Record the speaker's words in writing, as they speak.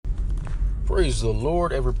Praise the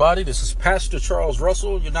Lord, everybody. This is Pastor Charles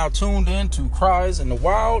Russell. You're now tuned in to Cries in the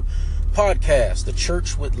Wild podcast, The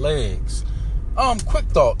Church with Legs. Quick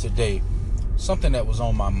thought today. Something that was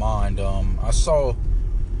on my mind. I saw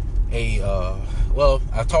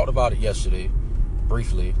I talked about it yesterday,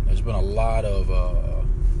 briefly. There's been a lot of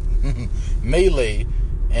melee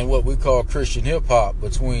and what we call Christian hip-hop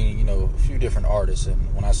between, a few different artists.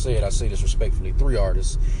 And when I say it, I say this respectfully, 3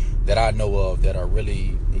 artists that I know of that are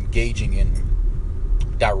really engaging in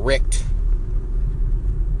direct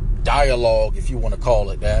dialogue, if you want to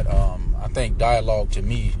call it that. I think dialogue, to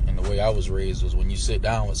me, and the way I was raised, was when you sit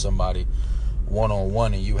down with somebody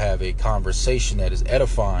one-on-one and you have a conversation that is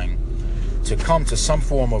edifying to come to some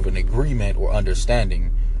form of an agreement or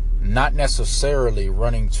understanding, not necessarily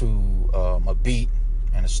running to a beat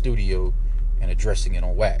and a studio and addressing it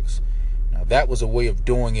on wax. Now, that was a way of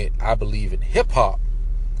doing it, I believe, in hip-hop.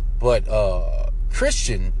 But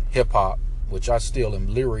Christian hip-hop, which I still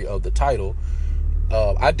am leery of the title,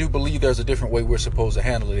 I do believe there's a different way we're supposed to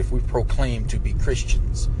handle it if we proclaim to be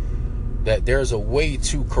Christians. That there's a way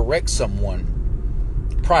to correct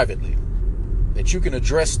someone privately, that you can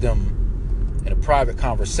address them in a private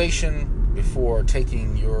conversation before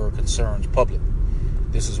taking your concerns public.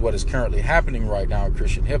 This is what is currently happening right now in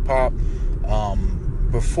Christian hip-hop.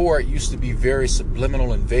 Before, it used to be very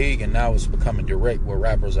subliminal and vague, and now it's becoming direct, where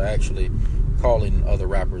rappers are actually calling other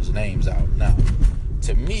rappers' names out. Now,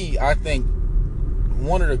 to me, I think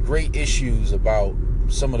one of the great issues about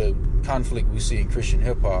some of the conflict we see in Christian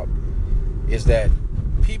hip-hop is that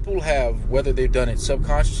people have, whether they've done it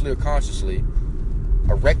subconsciously or consciously,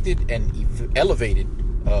 erected and elevated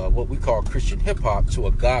what we call Christian hip-hop to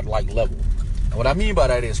a godlike level. And what I mean by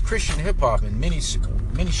that is Christian hip-hop in many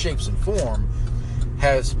shapes and form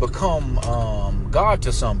has become God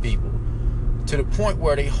to some people, to the point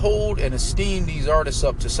where they hold and esteem these artists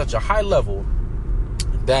up to such a high level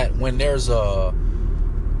that when there's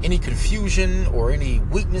any confusion or any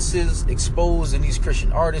weaknesses exposed in these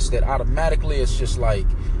Christian artists, that automatically it's just like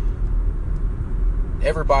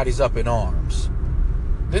everybody's up in arms.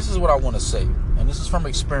 This is what I want to say, and this is from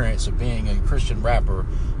experience of being a Christian rapper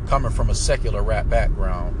coming from a secular rap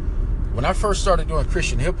background. When I first started doing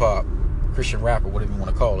Christian hip-hop, Christian rapper, whatever you want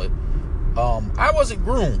to call it, I wasn't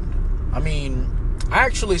groomed. I mean, I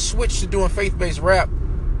actually switched to doing faith-based rap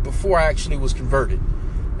before I actually was converted.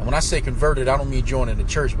 And when I say converted, I don't mean joining the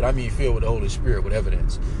church, but I mean filled with the Holy Spirit with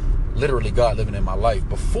evidence. Literally God living in my life.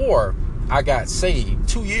 Before I got saved,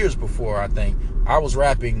 2 years before, I think, I was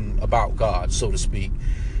rapping about God, so to speak.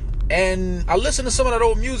 And I listened to some of that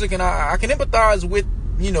old music, and I can empathize with,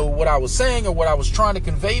 what I was saying or what I was trying to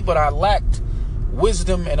convey, but I lacked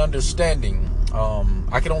wisdom and understanding.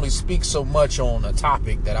 I could only speak so much on a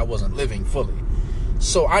topic that I wasn't living fully.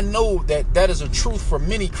 So I know that is a truth for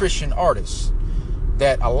many Christian artists,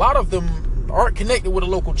 that a lot of them aren't connected with a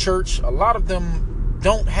local church. A lot of them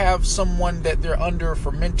don't have someone that they're under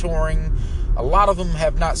for mentoring. A lot of them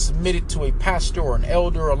have not submitted to a pastor or an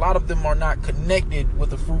elder. A lot of them are not connected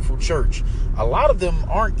with a fruitful church. A lot of them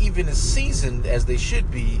aren't even as seasoned as they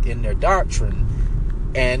should be in their doctrine.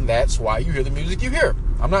 And that's why you hear the music you hear.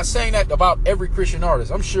 I'm not saying that about every Christian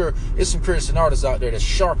artist. I'm sure there's some Christian artists out there that's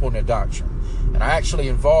sharp on their doctrine. And I actually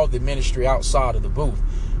involved in ministry outside of the booth.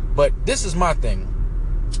 But this is my thing.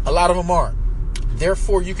 A lot of them aren't.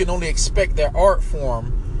 Therefore, you can only expect their art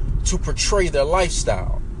form to portray their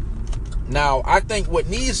lifestyle. Now, I think what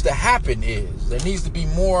needs to happen is there needs to be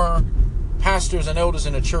more pastors and elders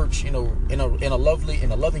in the church, in a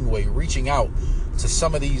loving way, reaching out to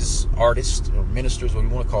some of these artists or ministers, what you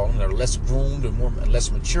want to call them, that are less groomed and less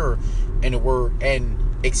mature in the word, and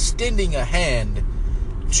extending a hand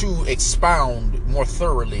to expound more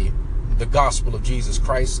thoroughly the gospel of Jesus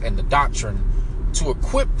Christ and the doctrine, to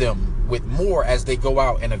equip them with more as they go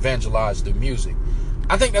out and evangelize through music.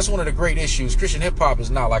 I think that's one of the great issues. Christian hip-hop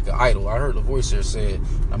is not like an idol. I heard the voice there said,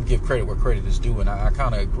 I'm going to give credit where credit is due, and I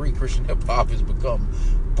kind of agree. Christian hip-hop has become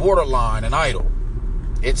borderline an idol.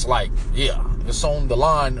 It's like, it's on the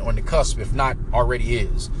line, on the cusp, if not already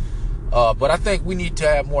is. But I think we need to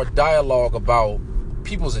have more dialogue about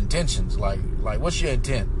people's intentions. Like what's your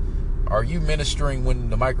intent? Are you ministering when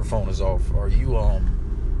the microphone is off? Are you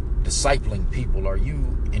discipling people? Are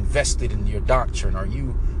you invested in your doctrine? Are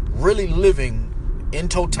you really living in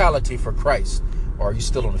totality for Christ? Or are you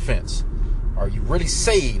still on the fence? Are you really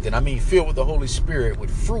saved, and I mean filled with the Holy Spirit,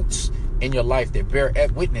 with fruits in your life that bear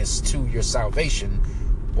witness to your salvation?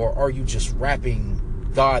 Or are you just rapping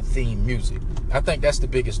God-themed music? I think that's the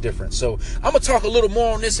biggest difference. So I'm going to talk a little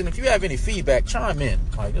more on this, and if you have any feedback, chime in.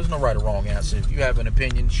 There's no right or wrong answer. If you have an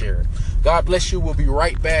opinion, share it. God bless you. We'll be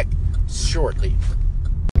right back shortly.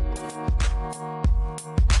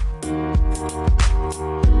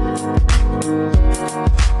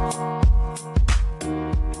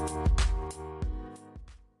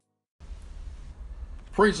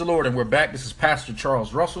 Praise the Lord, and we're back. This is Pastor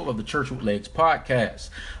Charles Russell of the Church with Legs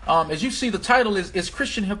podcast. As you see, the title is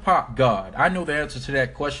Christian Hip Hop God? I know the answer to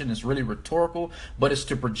that question is really rhetorical, but it's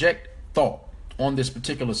to project thought on this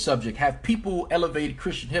particular subject. Have people elevated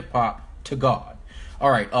Christian hip hop to God?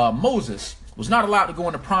 All right, Moses was not allowed to go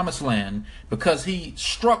in the promised land because he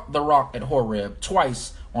struck the rock at Horeb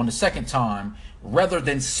twice on the second time rather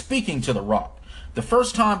than speaking to the rock. The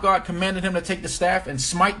first time God commanded him to take the staff and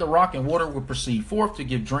smite the rock, and water would proceed forth to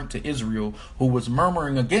give drink to Israel, who was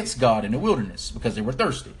murmuring against God in the wilderness because they were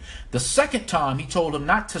thirsty. The second time he told him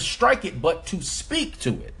not to strike it, but to speak to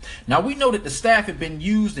it. Now we know that the staff had been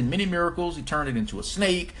used in many miracles. He turned it into a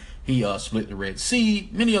snake. He split the Red Sea.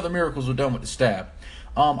 Many other miracles were done with the staff.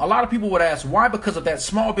 A lot of people would ask, why because of that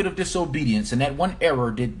small bit of disobedience and that one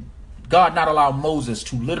error did God not allow Moses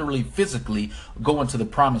to literally physically go into the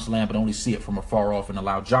promised land, but only see it from afar off and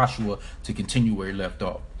allow Joshua to continue where he left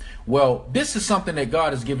off? Well, this is something that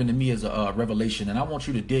God has given to me as a revelation, and I want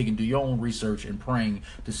you to dig and do your own research and praying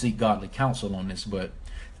to seek godly counsel on this. But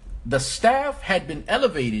the staff had been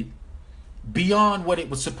elevated beyond what it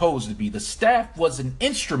was supposed to be. The staff was an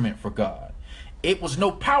instrument for God. It was no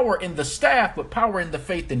power in the staff, but power in the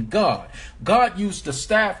faith in God. God used the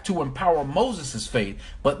staff to empower Moses' faith,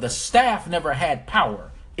 but the staff never had power.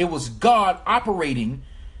 It was God operating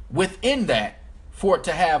within that for it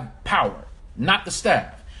to have power, not the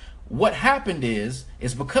staff. What happened is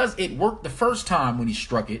because it worked the first time when he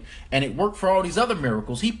struck it, and it worked for all these other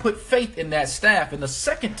miracles, he put faith in that staff. And the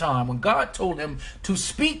second time when God told him to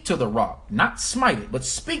speak to the rock, not smite it, but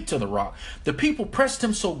speak to the rock, the people pressed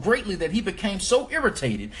him so greatly that he became so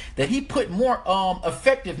irritated that he put more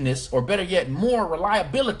effectiveness, or better yet, more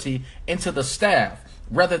reliability into the staff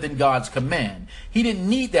rather than God's command. He didn't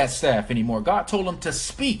need that staff anymore. God told him to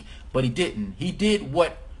speak, but he didn't. He did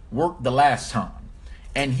what worked the last time,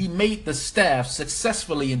 and he made the staff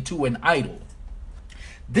successfully into an idol.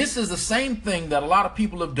 This is the same thing that a lot of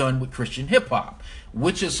people have done with Christian hip hop,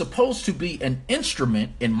 which is supposed to be an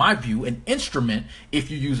instrument, in my view, an instrument,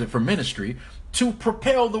 if you use it for ministry, to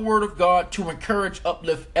propel the word of God, to encourage,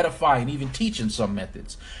 uplift, edify, and even teach in some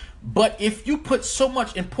methods. But if you put so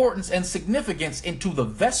much importance and significance into the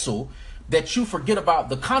vessel that you forget about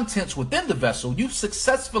the contents within the vessel, you've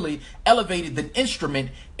successfully elevated the instrument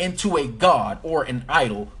into a god or an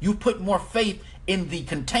idol. You put more faith in the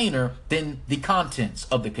container than the contents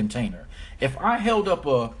of the container. If I held up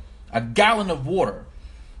a gallon of water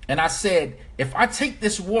and I said, if I take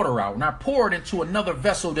this water out and I pour it into another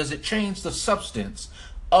vessel, does it change the substance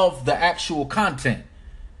of the actual content?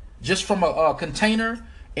 Just from a container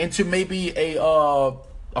into maybe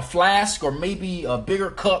a flask or maybe a bigger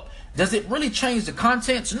cup, does it really change the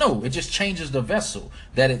contents? No, it just changes the vessel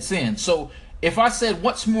that it's in. So if I said,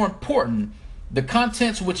 what's more important, the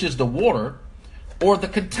contents, which is the water, or the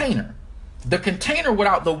container? The container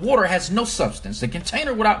without the water has no substance. The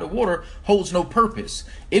container without the water holds no purpose.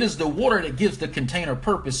 It is the water that gives the container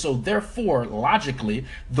purpose. So therefore, logically,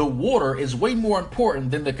 the water is way more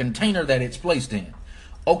important than the container that it's placed in.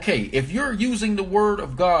 Okay, if you're using the word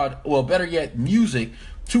of God, or better yet, music,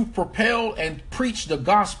 to propel and preach the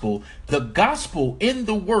gospel in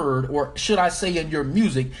the word, or should I say in your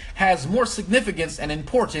music, has more significance and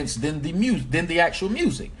importance than the actual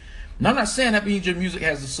music. Now, I'm not saying that means your music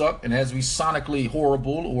has to suck and has to be sonically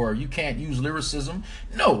horrible or you can't use lyricism.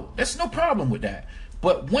 No, there's no problem with that.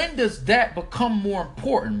 But when does that become more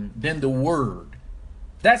important than the word?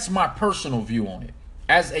 That's my personal view on it.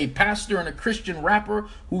 As a pastor and a Christian rapper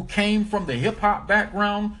who came from the hip hop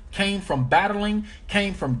background, came from battling,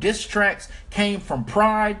 came from diss tracks, came from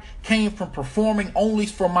pride, came from performing only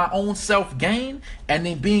for my own self gain, and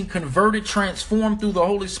then being converted, transformed through the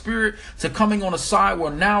Holy Spirit to coming on a side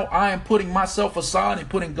where now I am putting myself aside and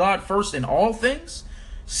putting God first in all things.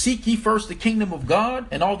 Seek ye first the kingdom of God,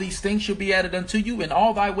 and all these things shall be added unto you. In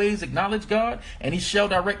all thy ways acknowledge God, and he shall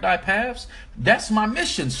direct thy paths. That's my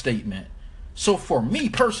mission statement. So for me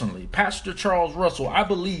personally, Pastor Charles Russell, I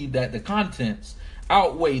believe that the contents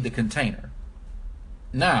outweigh the container.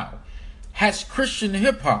 Now, has Christian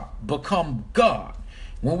hip hop become God?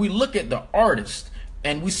 When we look at the artist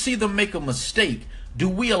and we see them make a mistake, do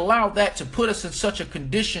we allow that to put us in such a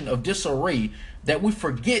condition of disarray that we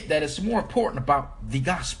forget that it's more important about the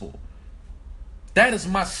gospel? That is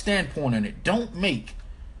my standpoint on it. Don't make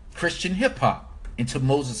Christian hip hop into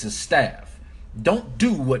Moses' staff. Don't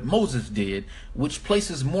do what Moses did, which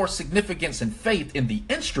places more significance and faith in the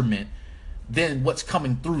instrument than what's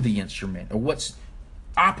coming through the instrument, or what's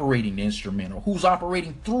operating the instrument, or who's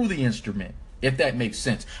operating through the instrument, if that makes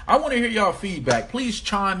sense. I want to hear y'all feedback. Please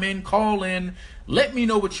chime in, call in. Let me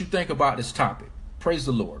know what you think about this topic. Praise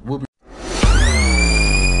the Lord. We'll be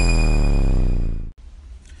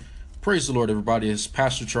Praise the Lord, everybody. It's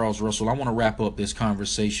Pastor Charles Russell. I want to wrap up this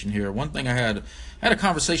conversation here. One thing I had a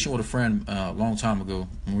conversation with a friend a long time ago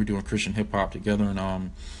when we were doing Christian hip hop together,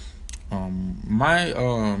 and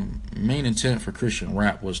my main intent for Christian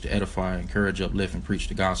rap was to edify, encourage, uplift, and preach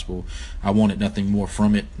the gospel. I wanted nothing more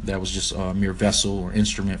from it. That was just a mere vessel or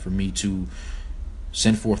instrument for me to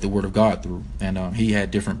send forth the word of God through. And he had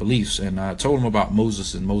different beliefs, and I told him about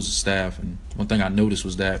Moses and Moses' staff. And one thing I noticed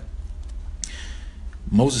was that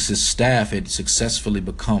Moses' staff had successfully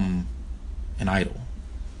become an idol,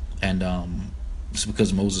 and it's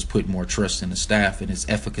because Moses put more trust in the staff and its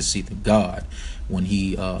efficacy than God when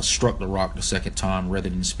he struck the rock the second time rather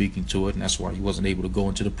than speaking to it, and that's why he wasn't able to go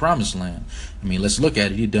into the promised land. I mean, let's look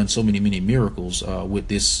at it. He'd done so many miracles with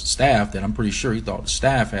this staff that I'm pretty sure he thought the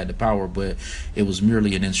staff had the power, but it was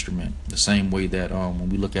merely an instrument. The same way that when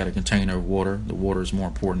we look at a container of water, the water is more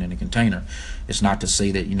important than the container. It's not to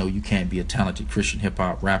say that you can't be a talented Christian hip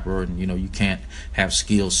hop rapper, and you can't have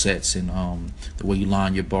skill sets and the way you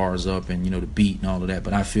line your bars up and the beat and all of that.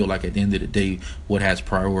 But I feel like at the end of the day, what has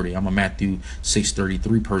priority? I'm a Matthew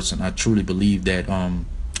 6:33 person. I truly believe that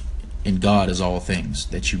in God is all things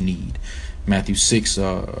that you need. Matthew 6,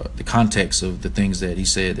 the context of the things that he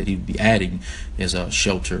said that he'd be adding is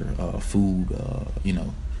shelter, food,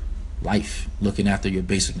 life, looking after your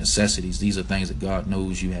basic necessities. These are things that God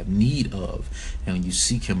knows you have need of, and when you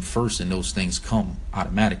seek him first, and those things come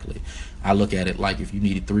automatically. I look at it like if you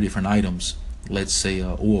needed 3 different items, let's say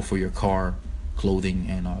oil for your car, clothing,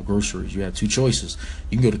 and groceries. You have 2 choices.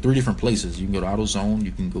 You can go to 3 different places. You can go to AutoZone,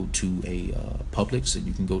 you can go to a Publix, and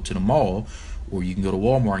you can go to the mall, or you can go to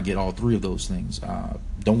Walmart and get all 3 of those things.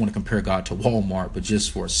 Don't want to compare God to Walmart, but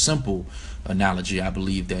just for a simple analogy, I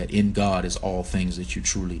believe that in God is all things that you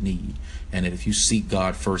truly need, and that if you seek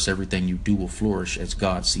God first, everything you do will flourish as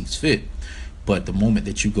God sees fit. But the moment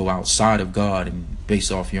that you go outside of God and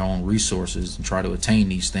base off your own resources and try to attain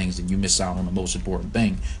these things, then you miss out on the most important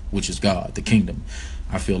thing, which is God, the kingdom.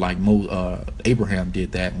 I feel like Abraham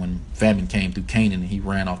did that when famine came through Canaan, and he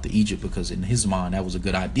ran off to Egypt because in his mind that was a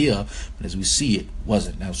good idea. But as we see, it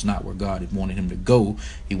wasn't. That was not where God had wanted him to go.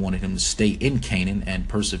 He wanted him to stay in Canaan and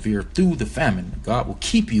persevere through the famine. God will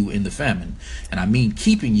keep you in the famine, and I mean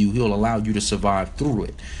keeping you. He'll allow you to survive through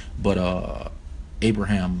it. But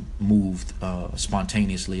Abraham moved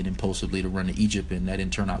spontaneously and impulsively to run to Egypt, and that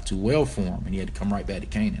didn't turn out too well for him, and he had to come right back to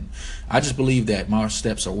Canaan. I just believe that my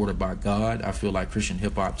steps are ordered by God. I feel like Christian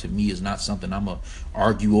hip hop to me is not something I'm going to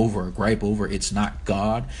argue over or gripe over. It's not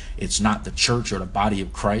God. It's not the church or the body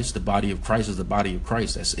of Christ. The body of Christ is the body of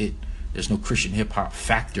Christ. That's it. There's no Christian hip hop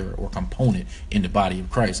factor or component in the body of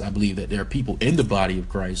Christ. I believe that there are people in the body of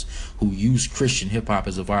Christ who use Christian hip hop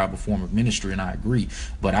as a viable form of ministry, and I agree.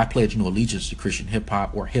 But I pledge no allegiance to Christian hip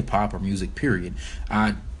hop or music, period.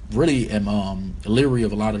 I really am leery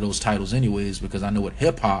of a lot of those titles anyways, because I know what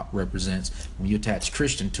hip hop represents. When you attach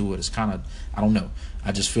Christian to it, it's kind of, I don't know.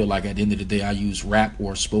 I just feel like at the end of the day, I use rap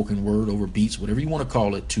or spoken word over beats, whatever you want to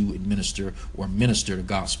call it, to administer or minister the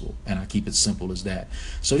gospel, and I keep it simple as that.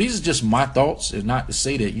 So these are just my thoughts, and not to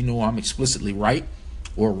say that I'm explicitly right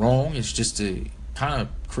or wrong. It's just to kind of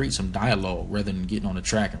create some dialogue rather than getting on the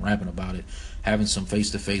track and rapping about it, having some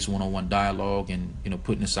face-to-face one-on-one dialogue, and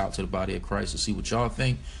putting this out to the body of Christ to see what y'all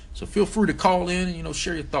think. So feel free to call in and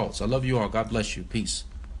share your thoughts. I love you all. God bless you. Peace.